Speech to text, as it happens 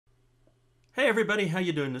Hey everybody, how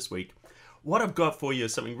you doing this week? What I've got for you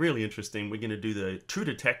is something really interesting. We're going to do the True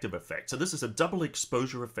Detective effect. So this is a double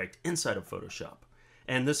exposure effect inside of Photoshop.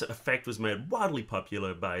 And this effect was made wildly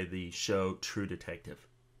popular by the show True Detective.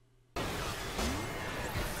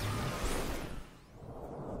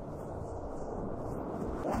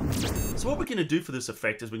 So what we're going to do for this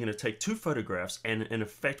effect is we're going to take two photographs and in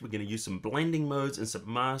effect we're going to use some blending modes and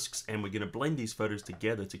some masks, and we're going to blend these photos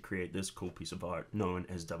together to create this cool piece of art known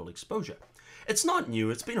as double exposure. It's not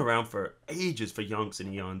new, it's been around for ages, for yonks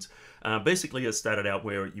and eons. Basically it started out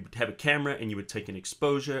where you would have a camera and you would take an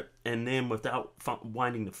exposure, and then without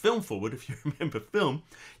winding the film forward, if you remember film,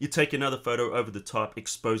 you take another photo over the top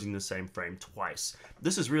exposing the same frame twice.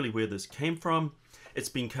 This is really where this came from. It's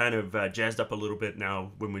been kind of jazzed up a little bit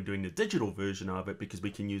now when we're doing the digital version of it, because we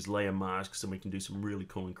can use layer masks and we can do some really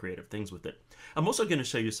cool and creative things with it. I'm also going to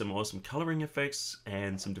show you some awesome coloring effects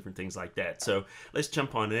and some different things like that. So let's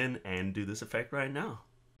jump on in and do this effect right now.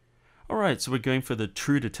 Alright, so we're going for the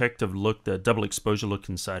True Detective look, the double exposure look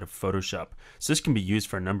inside of Photoshop. So this can be used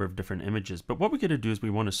for a number of different images, but what we're going to do is we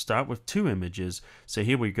want to start with two images. So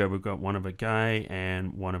here we go, we've got one of a guy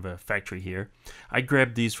and one of a factory here. I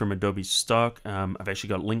grabbed these from Adobe stock. I've actually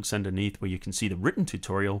got links underneath where you can see the written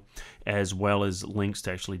tutorial, as well as links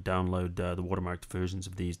to actually download the watermarked versions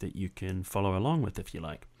of these that you can follow along with if you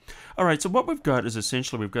like. Alright, so what we've got is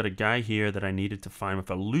essentially we've got a guy here that I needed to find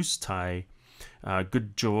with a loose tie,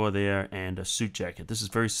 good jaw there, and a suit jacket. This is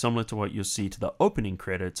very similar to what you'll see to the opening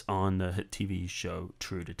credits on the hit TV show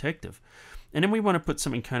True Detective. And then we want to put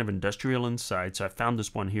something kind of industrial inside, so I found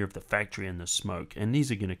this one here of the factory and the smoke, and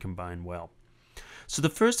these are going to combine well. So the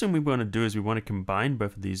first thing we want to do is we want to combine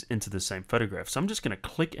both of these into the same photograph. So I'm just going to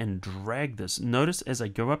click and drag this. Notice as I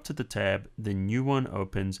go up to the tab, the new one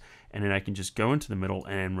opens, and then I can just go into the middle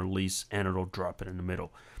and release, and it'll drop it in the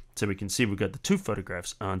middle. So we can see we've got the two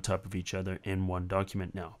photographs on top of each other in one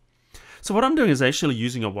document now. So what I'm doing is actually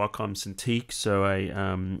using a Wacom Cintiq, so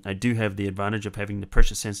I do have the advantage of having the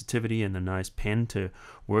pressure sensitivity and a nice pen to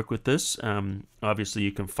work with this. Obviously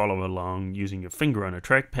you can follow along using your finger on a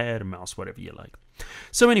trackpad, a mouse, whatever you like.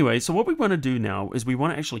 So anyway, so what we want to do now is we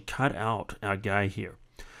want to actually cut out our guy here.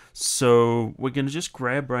 So we're going to just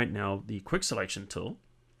grab right now the quick selection tool.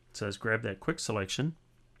 So let's grab that quick selection.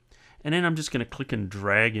 And then I'm just going to click and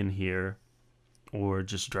drag in here, or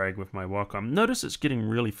just drag with my Wacom. Notice it's getting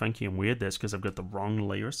really funky and weird. That's because I've got the wrong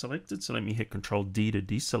layer selected. So let me hit Control D to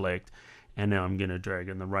deselect, and now I'm going to drag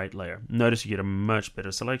in the right layer. Notice you get a much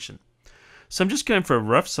better selection. So I'm just going for a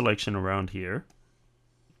rough selection around here.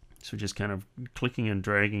 So just kind of clicking and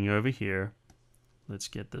dragging over here. Let's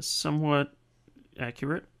get this somewhat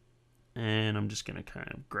accurate. And I'm just going to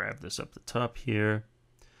kind of grab this up the top here.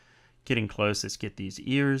 Getting close, let's get these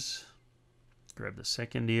ears. Grab the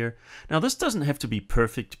second ear. Now this doesn't have to be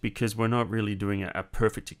perfect because we're not really doing a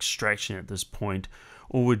perfect extraction at this point.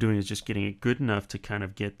 All we're doing is just getting it good enough to kind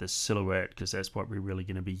of get the silhouette, because that's what we're really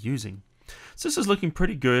going to be using. So this is looking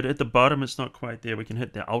pretty good. At the bottom it's not quite there. We can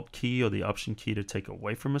hit the Alt key or the Option key to take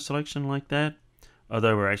away from a selection like that.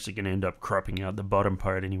 Although we're actually going to end up cropping out the bottom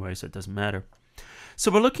part anyway, so it doesn't matter. So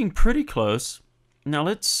we're looking pretty close. Now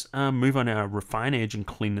let's move on our refine edge and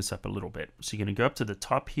clean this up a little bit. So you're going to go up to the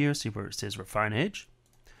top here, see where it says refine edge.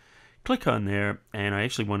 Click on there, and I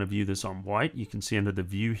actually want to view this on white. You can see under the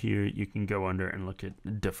view here, you can go under and look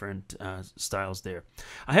at different styles there.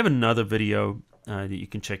 I have another video that you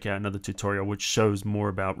can check out, another tutorial, which shows more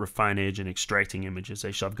about refine edge and extracting images.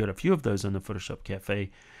 Actually, I've got a few of those on the Photoshop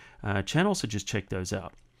Cafe channel, so just check those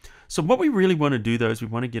out. So what we really want to do though is we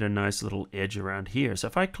want to get a nice little edge around here. So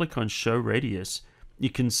if I click on Show Radius, you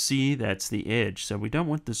can see that's the edge. So we don't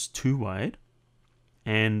want this too wide.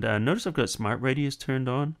 And notice I've got Smart Radius turned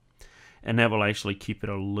on, and that will actually keep it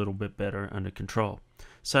a little bit better under control.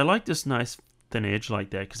 So I like this nice thin edge like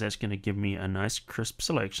that because that's going to give me a nice crisp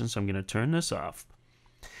selection. So I'm going to turn this off.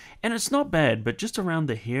 And it's not bad, but just around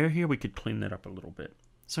the hair here, we could clean that up a little bit.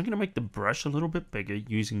 So I'm going to make the brush a little bit bigger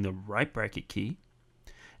using the right bracket key.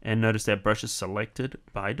 And notice that brush is selected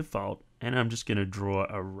by default, and I'm just going to draw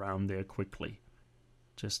around there quickly.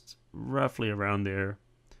 Just roughly around there,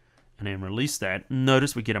 and then release that.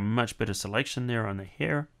 Notice we get a much better selection there on the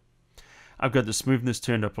hair. I've got the smoothness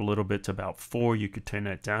turned up a little bit to about 4. You could turn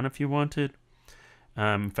that down if you wanted.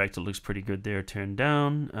 In fact, it looks pretty good there. Turn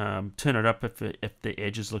down. Turn it up if the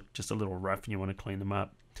edges look just a little rough and you want to clean them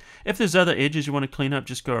up. If there's other edges you want to clean up,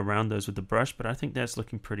 just go around those with the brush, but I think that's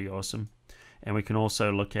looking pretty awesome. And we can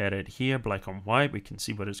also look at it here, black on white. We can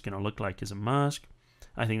see what it's going to look like as a mask.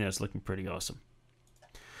 I think that's looking pretty awesome.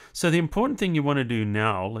 So the important thing you want to do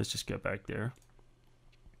now, let's just go back there,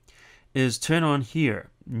 is turn on here,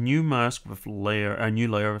 new mask with layer, a new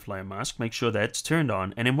layer with layer mask. Make sure that's turned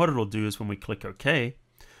on, and then what it'll do is when we click OK,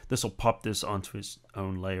 this will pop this onto its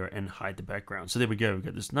own layer and hide the background. So there we go. We've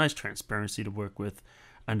got this nice transparency to work with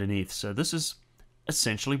underneath. So this is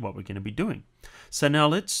essentially what we're going to be doing. So now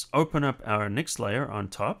let's open up our next layer on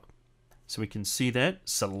top so we can see that,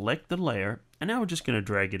 select the layer, and now we're just going to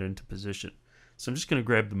drag it into position. So I'm just going to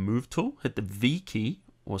grab the move tool, hit the V key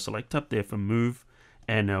or select up there for move,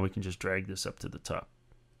 and now we can just drag this up to the top.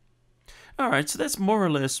 Alright, so that's more or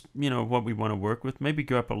less, what we want to work with. Maybe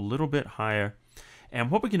go up a little bit higher. And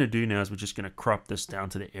what we're going to do now is we're just going to crop this down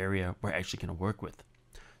to the area we're actually going to work with.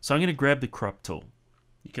 So I'm going to grab the crop tool.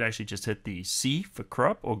 You can actually just hit the C for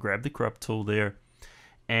crop or grab the crop tool there.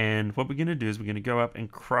 And what we're going to do is we're going to go up and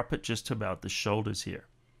crop it just to about the shoulders here.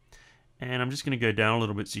 And I'm just going to go down a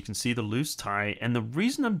little bit so you can see the loose tie. And the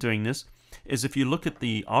reason I'm doing this is if you look at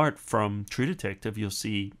the art from True Detective, you'll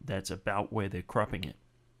see that's about where they're cropping it.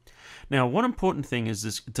 Now, one important thing is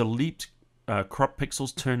this delete crop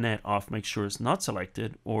pixels, turn that off, make sure it's not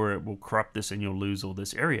selected, or it will crop this and you'll lose all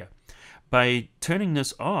this area. By turning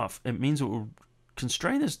this off, it means it will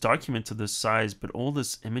constrain this document to this size, but all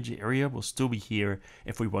this image area will still be here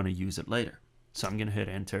if we want to use it later. So I'm going to hit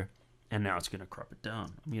enter, and now it's going to crop it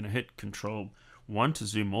down. I'm going to hit Control 1 to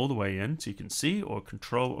zoom all the way in so you can see, or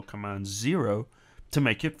Control or Command 0 to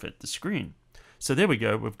make it fit the screen. So there we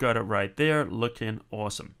go, we've got it right there, looking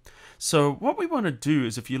awesome. So what we want to do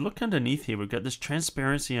is, if you look underneath here, we've got this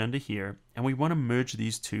transparency under here, and we want to merge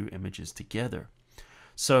these two images together.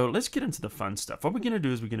 So let's get into the fun stuff. What we're going to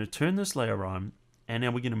do is we're going to turn this layer on, and now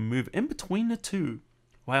we're going to move in between the two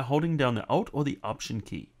while holding down the Alt or the Option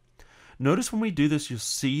key. Notice when we do this, you'll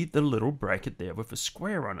see the little bracket there with a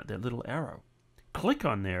square on it, that little arrow. Click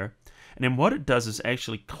on there, and then what it does is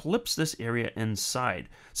actually clips this area inside.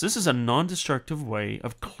 So this is a non-destructive way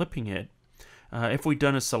of clipping it. If we'd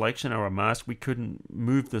done a selection or a mask, we couldn't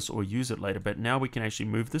move this or use it later, but now we can actually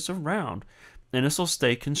move this around, and this will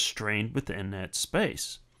stay constrained within that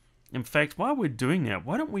space. In fact, while we're doing that,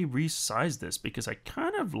 why don't we resize this, because I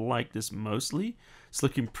kind of like this mostly. It's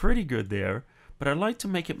looking pretty good there, but I'd like to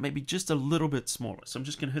make it maybe just a little bit smaller. So I'm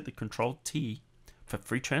just going to hit the Control T for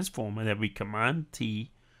free transform, and then we Command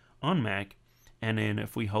T on Mac, and then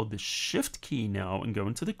if we hold the Shift key now and go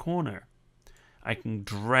into the corner, I can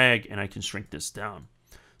drag and I can shrink this down.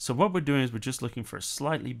 So what we're doing is we're just looking for a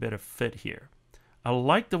slightly better fit here. I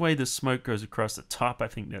like the way the smoke goes across the top. I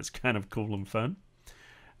think that's kind of cool and fun.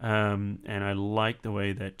 And I like the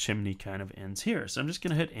way that chimney kind of ends here. So I'm just going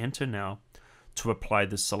to hit enter now to apply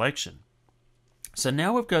this selection. So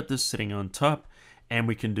now we've got this sitting on top, and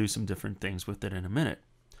we can do some different things with it in a minute.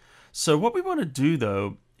 So what we want to do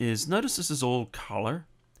though is, notice this is all color,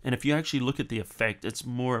 and if you actually look at the effect, it's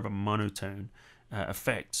more of a monotone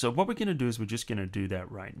effect. So what we're going to do is we're just going to do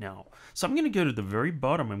that right now. So I'm going to go to the very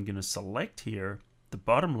bottom. I'm going to select here the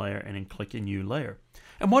bottom layer and then click a new layer.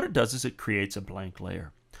 And what it does is it creates a blank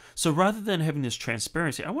layer. So rather than having this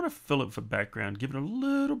transparency, I want to fill it for background, give it a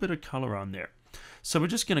little bit of color on there. So we're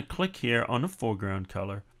just going to click here on the foreground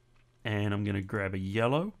color, and I'm going to grab a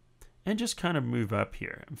yellow and just kind of move up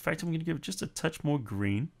here. In fact, I'm going to give it just a touch more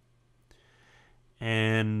green.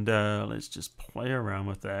 And let's just play around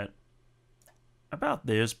with that. About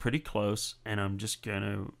there's pretty close, and I'm just going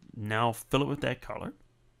to now fill it with that color.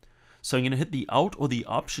 So I'm going to hit the Alt or the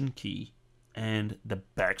Option key and the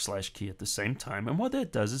 / key at the same time, and what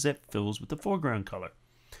that does is that fills with the foreground color.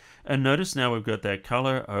 And notice now we've got that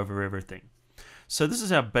color over everything. So this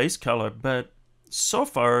is our base color, but so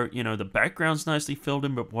far, the background's nicely filled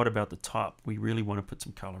in, but what about the top? We really want to put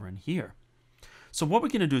some color in here. So what we're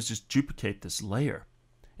going to do is just duplicate this layer.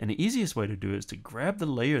 And the easiest way to do it is to grab the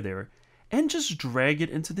layer there and just drag it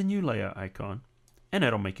into the new layer icon, and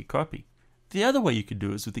that'll make a copy. The other way you could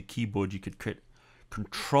do it is with the keyboard. You could hit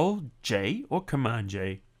Control J or Command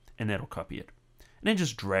J, and that'll copy it. And then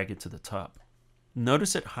just drag it to the top.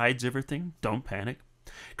 Notice it hides everything. Don't panic,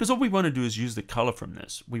 because all we want to do is use the color from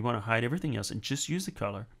this. We want to hide everything else and just use the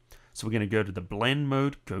color. So we're going to go to the blend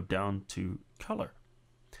mode, go down to color.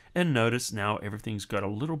 And notice now everything's got a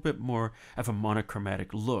little bit more of a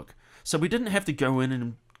monochromatic look. So we didn't have to go in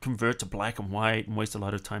and convert to black and white and waste a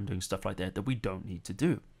lot of time doing stuff like that we don't need to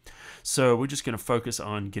do. So we're just going to focus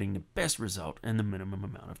on getting the best result in the minimum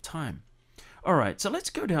amount of time. Alright, so let's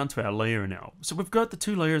go down to our layer now. So we've got the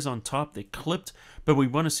two layers on top, they're clipped, but we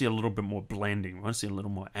want to see a little bit more blending. We want to see a little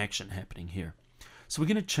more action happening here. So we're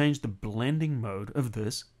going to change the blending mode of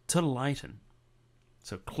this to lighten.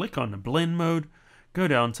 So click on the blend mode, go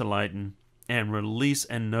down to lighten, and release,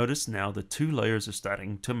 and notice now the two layers are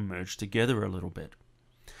starting to merge together a little bit.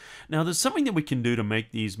 Now there's something that we can do to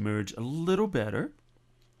make these merge a little better,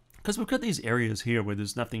 because we've got these areas here where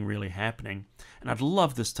there's nothing really happening, and I'd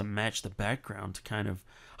love this to match the background to kind of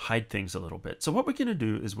hide things a little bit. So what we're going to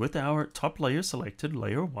do is, with our top layer selected,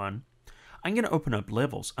 layer 1, I'm going to open up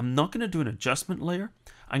levels. I'm not going to do an adjustment layer.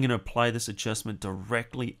 I'm going to apply this adjustment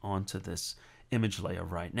directly onto this image layer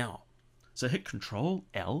right now. So hit Control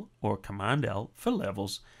L or Command L for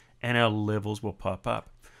levels, and our levels will pop up.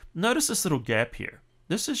 Notice this little gap here.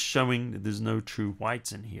 This is showing that there's no true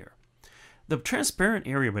whites in here. The transparent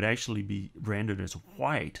area would actually be rendered as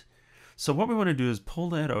white. So what we want to do is pull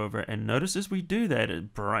that over, and notice as we do that,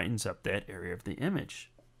 it brightens up that area of the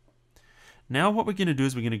image. Now what we're going to do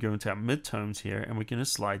is we're going to go into our midtones here, and we're going to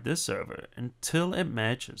slide this over until it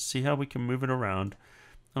matches. See how we can move it around?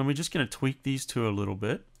 And we're just going to tweak these two a little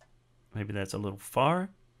bit. Maybe that's a little far.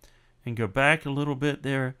 And go back a little bit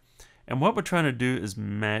there. And what we're trying to do is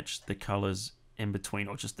match the colors in between,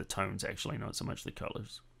 or just the tones actually, not so much the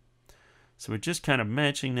colors. So we're just kind of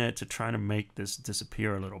matching that to try to make this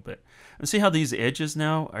disappear a little bit. And see how these edges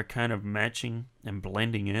now are kind of matching and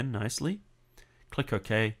blending in nicely? Click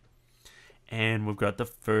OK. And we've got the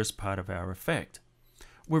first part of our effect.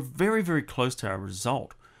 We're very, very close to our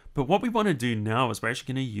result. But what we want to do now is we're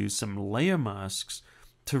actually going to use some layer masks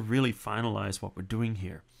to really finalize what we're doing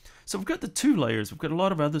here. So we've got the 2 layers. We've got a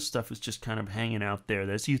lot of other stuff that's just kind of hanging out there.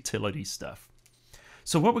 There's utility stuff.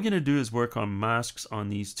 So what we're going to do is work on masks on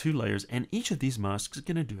these 2 layers, and each of these masks is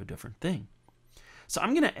going to do a different thing. So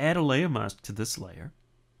I'm going to add a layer mask to this layer.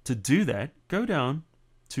 To do that, go down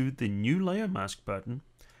to the New Layer Mask button,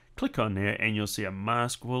 click on there, and you'll see a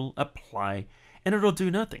mask will apply, and it'll do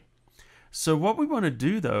nothing. So what we want to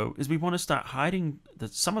do though is we want to start hiding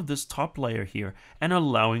some of this top layer here and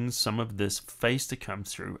allowing some of this face to come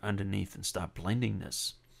through underneath and start blending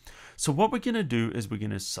this. So what we're going to do is we're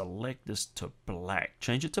going to select this to black,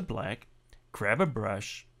 change it to black, grab a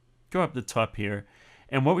brush, go up the top here,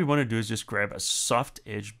 and what we want to do is just grab a soft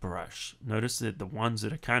edge brush. Notice that the ones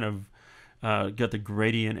that are kind of got the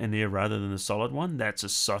gradient in there rather than the solid one, that's a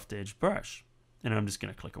soft edge brush. And I'm just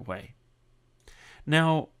going to click away.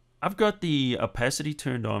 Now, I've got the opacity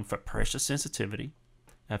turned on for pressure sensitivity.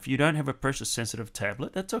 If you don't have a pressure sensitive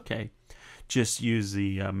tablet, that's okay. Just use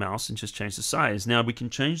the mouse and just change the size. Now we can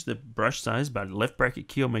change the brush size by left bracket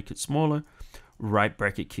key will make it smaller, right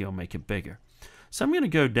bracket key will make it bigger. So I'm going to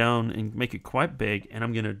go down and make it quite big, and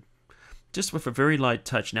I'm going to just with a very light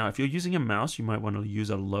touch. Now if you're using a mouse, you might want to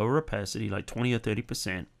use a lower opacity like 20 or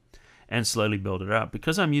 30% and slowly build it up.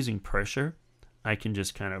 Because I'm using pressure, I can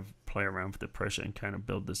just kind of play around with the pressure and kind of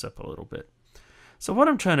build this up a little bit. So what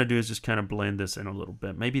I'm trying to do is just kind of blend this in a little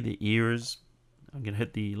bit. Maybe the ears, I'm going to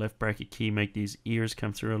hit the left bracket key, make these ears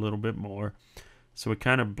come through a little bit more. So we're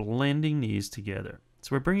kind of blending these together.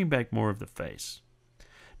 So we're bringing back more of the face.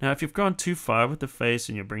 Now if you've gone too far with the face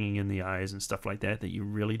and you're bringing in the eyes and stuff like that you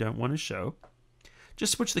really don't want to show,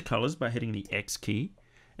 just switch the colors by hitting the X key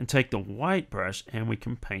and take the white brush and we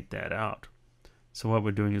can paint that out. So what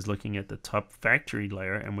we're doing is looking at the top factory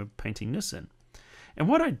layer and we're painting this in. And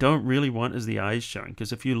what I don't really want is the eyes showing,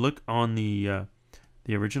 because if you look on the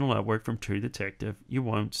original artwork from True Detective, you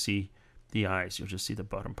won't see the eyes. You'll just see the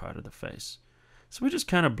bottom part of the face. So we're just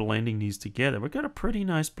kind of blending these together. We've got a pretty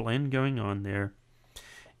nice blend going on there.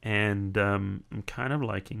 And I'm kind of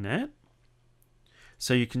liking that.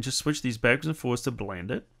 So you can just switch these backwards and forwards to blend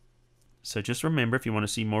it. So just remember, if you want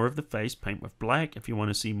to see more of the face, paint with black. If you want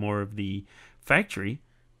to see more of the factory,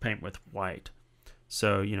 paint with white.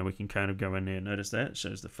 So, you know, we can kind of go in there. Notice that it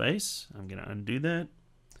shows the face. I'm going to undo that.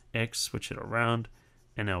 X, switch it around.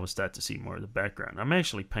 And now we'll start to see more of the background. I'm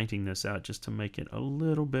actually painting this out just to make it a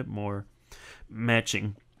little bit more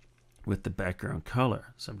matching with the background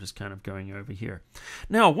color. So I'm just kind of going over here.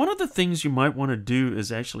 Now, one of the things you might want to do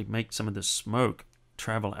is actually make some of the smoke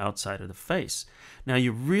travel outside of the face. Now,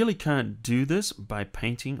 you really can't do this by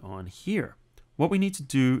painting on here. What we need to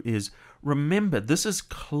do is remember this is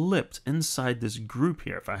clipped inside this group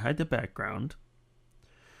here. If I hide the background,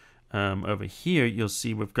 over here you'll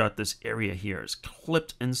see we've got this area here. It's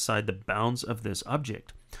clipped inside the bounds of this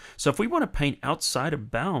object. So if we want to paint outside of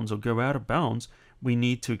bounds or go out of bounds, we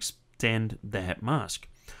need to extend that mask.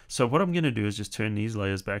 So what I'm going to do is just turn these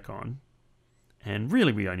layers back on. And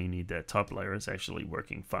really we only need that top layer. It's actually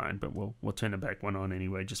working fine, but we'll turn the back one on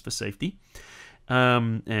anyway just for safety.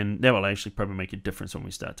 And that will actually probably make a difference when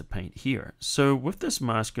we start to paint here. So with this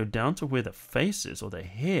mask, go down to where the face is or the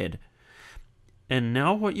head. And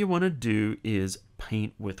now what you want to do is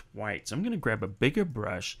paint with white. So I'm going to grab a bigger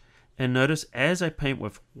brush, and notice as I paint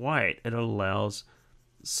with white, it allows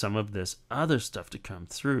some of this other stuff to come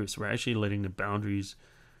through. So we're actually letting the boundaries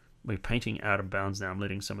We're painting out of bounds now. I'm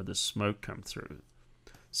letting some of the smoke come through.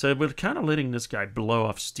 So we're kind of letting this guy blow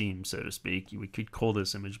off steam, so to speak. We could call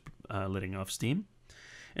this image letting off steam.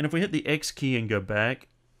 And if we hit the X key and go back,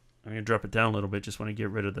 I'm going to drop it down a little bit. Just want to get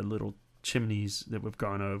rid of the little chimneys that we've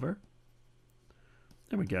gone over.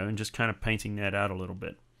 There we go. And just kind of painting that out a little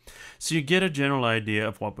bit. So you get a general idea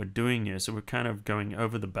of what we're doing here. So we're kind of going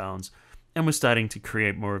over the bounds. And we're starting to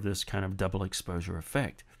create more of this kind of double exposure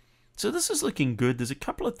effect. So this is looking good. There's a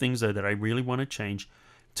couple of things though that I really want to change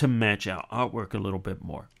to match our artwork a little bit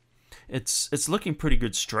more. It's looking pretty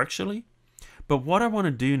good structurally, but what I want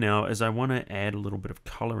to do now is I want to add a little bit of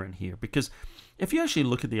color in here, because if you actually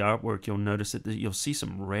look at the artwork, you'll notice that you'll see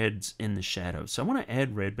some reds in the shadow. So I want to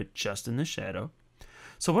add red, but just in the shadow.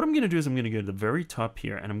 So what I'm going to do is I'm going to go to the very top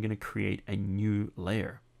here and I'm going to create a new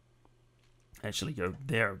layer. Actually go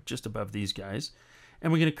there just above these guys.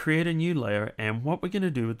 And we're going to create a new layer, and what we're going to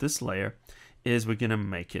do with this layer is we're going to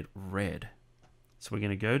make it red. So we're going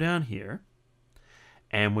to go down here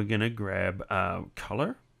and we're going to grab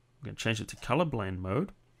color. We're going to change it to color blend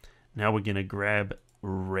mode. Now we're going to grab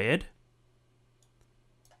red.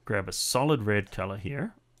 Grab a solid red color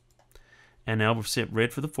here. And now we've set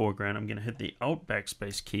red for the foreground. I'm going to hit the Alt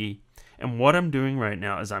backspace key. And what I'm doing right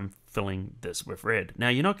now is I'm filling this with red. Now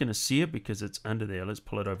you're not going to see it because it's under there. Let's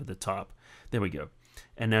pull it over the top. There we go.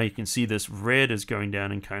 And now you can see this red is going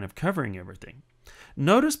down and kind of covering everything.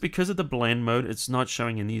 Notice because of the blend mode, it's not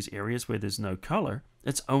showing in these areas where there's no color.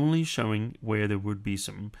 It's only showing where there would be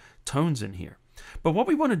some tones in here. But what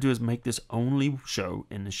we want to do is make this only show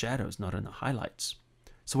in the shadows, not in the highlights.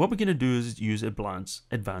 So what we're going to do is use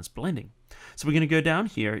advanced blending. So we're going to go down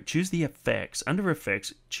here, choose the effects. Under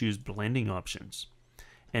effects, choose blending options.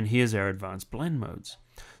 And here's our advanced blend modes.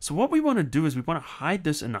 So what we want to do is we want to hide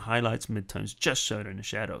this in the highlights, midtones, just show it in the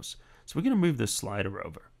shadows. So we're going to move this slider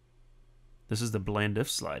over. This is the blend if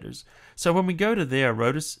sliders. So when we go to there,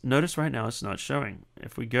 notice right now it's not showing.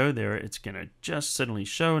 If we go there, it's going to just suddenly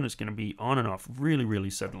show, and it's going to be on and off really, really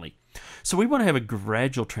suddenly. So we want to have a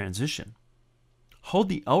gradual transition. Hold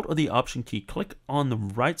the Alt or the Option key, click on the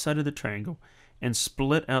right side of the triangle, and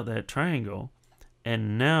split out that triangle.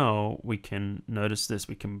 And now we can notice this.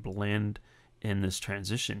 We can blend in this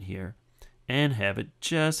transition here and have it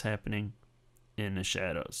just happening in the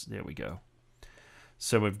shadows. There we go.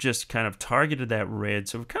 So we've just kind of targeted that red.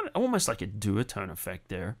 So we've kind of almost like a duotone effect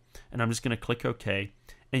there. And I'm just going to click OK.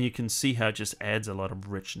 And you can see how it just adds a lot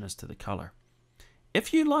of richness to the color.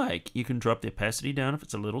 If you like, you can drop the opacity down if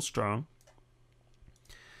it's a little strong.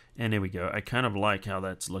 And there we go. I kind of like how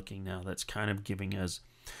that's looking now. That's kind of giving us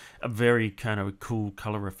a very kind of a cool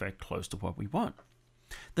color effect close to what we want.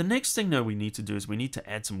 The next thing though we need to do is we need to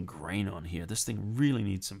add some grain on here. This thing really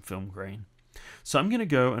needs some film grain. So I'm going to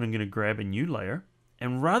go and I'm going to grab a new layer.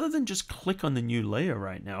 And rather than just click on the new layer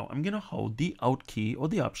right now, I'm going to hold the Alt key or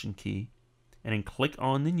the Option key and then click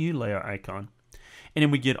on the new layer icon. And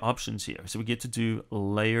then we get options here. So we get to do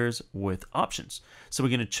layers with options. So we're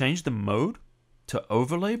going to change the mode to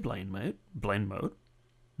overlay blend mode.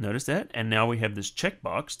 Notice that. And now we have this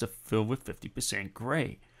checkbox to fill with 50%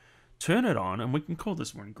 gray. Turn it on, and we can call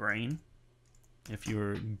this one grain. If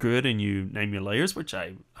you're good and you name your layers, which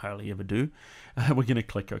I hardly ever do, we're going to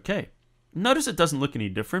click OK. Notice it doesn't look any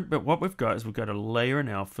different, but what we've got is we've got a layer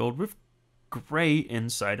now filled with gray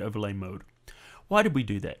inside overlay mode. Why did we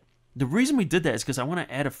do that? The reason we did that is because I want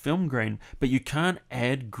to add a film grain, but you can't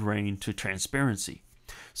add grain to transparency.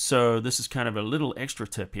 So this is kind of a little extra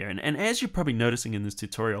tip here. And as you're probably noticing in this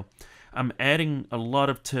tutorial, I'm adding a lot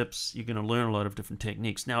of tips. You're going to learn a lot of different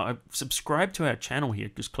techniques. Now, I've subscribed to our channel here.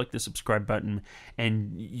 Just click the subscribe button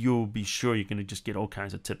and you'll be sure you're going to just get all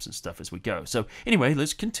kinds of tips and stuff as we go. So anyway,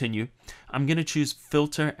 let's continue. I'm going to choose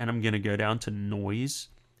filter and I'm going to go down to noise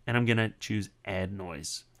and I'm going to choose add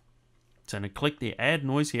noise. So I'm going to click the add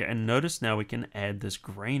noise here and notice now we can add this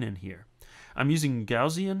grain in here. I'm using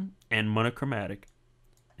Gaussian and monochromatic.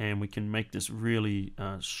 And we can make this really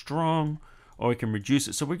strong, or we can reduce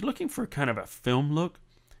it. So we're looking for kind of a film look,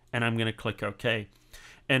 and I'm going to click OK.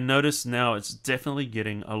 And notice now it's definitely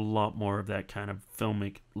getting a lot more of that kind of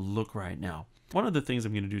filmic look right now. One of the things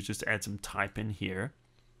I'm going to do is just add some type in here.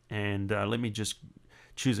 And let me just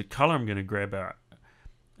choose a color. I'm going to grab our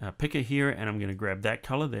picker here, and I'm going to grab that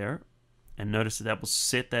color there. And notice that will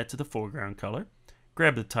set that to the foreground color.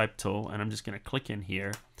 Grab the type tool, and I'm just going to click in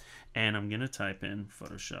here. And I'm going to type in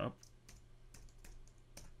Photoshop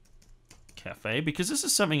Cafe, because this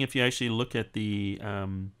is something, if you actually look at the,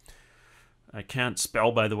 I can't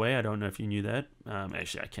spell, by the way. I don't know if you knew that.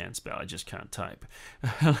 Actually, I can spell. I just can't type.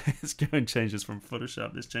 Let's go and change this from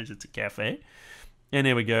Photoshop. Let's change it to Cafe. And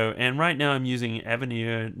there we go. And right now I'm using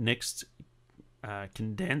Avenir Next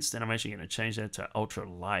condensed, and I'm actually going to change that to ultra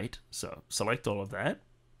light. So select all of that,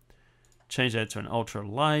 change that to an ultra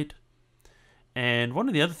light. And one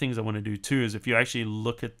of the other things I want to do too is if you actually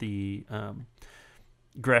look at the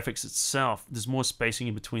graphics itself, there's more spacing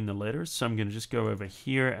in between the letters. So I'm going to just go over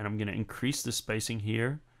here and I'm going to increase the spacing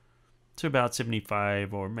here to about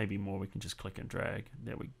 75 or maybe more. We can just click and drag.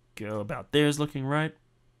 There we go. About there is looking right.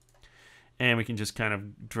 And we can just kind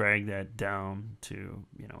of drag that down to,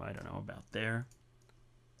 you know, I don't know, about there.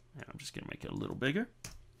 And I'm just going to make it a little bigger.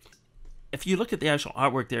 If you look at the actual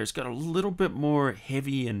artwork there, it's got a little bit more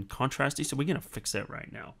heavy and contrasty. So we're going to fix that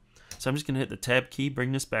right now. So I'm just going to hit the tab key,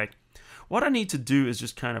 bring this back. What I need to do is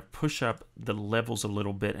just kind of push up the levels a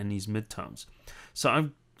little bit in these midtones. So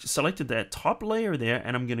I've selected that top layer there,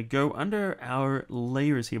 and I'm going to go under our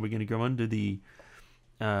layers here. We're going to go under the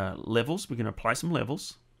levels. We're going to apply some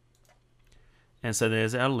levels. And so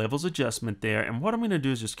there's our levels adjustment there. And what I'm going to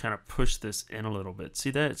do is just kind of push this in a little bit. See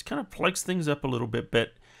that? It's kind of plugs things up a little bit,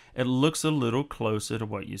 but it looks a little closer to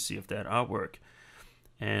what you see of that artwork.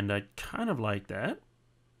 And I kind of like that.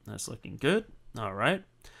 That's looking good. All right.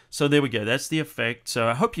 So there we go. That's the effect. So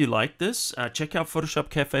I hope you like this. Check out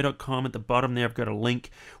photoshopcafe.com. At the bottom there, I've got a link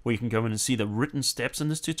where you can go in and see the written steps in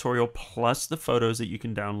this tutorial, plus the photos that you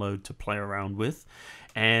can download to play around with.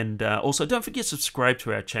 And also, don't forget to subscribe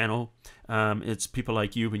to our channel. It's people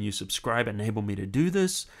like you, when you subscribe, enable me to do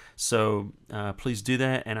this. So please do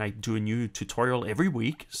that. And I do a new tutorial every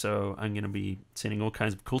week. So I'm going to be sending all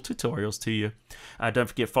kinds of cool tutorials to you. Don't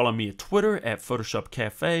forget, follow me at Twitter at Photoshop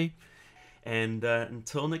Cafe. And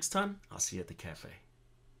until next time, I'll see you at the cafe.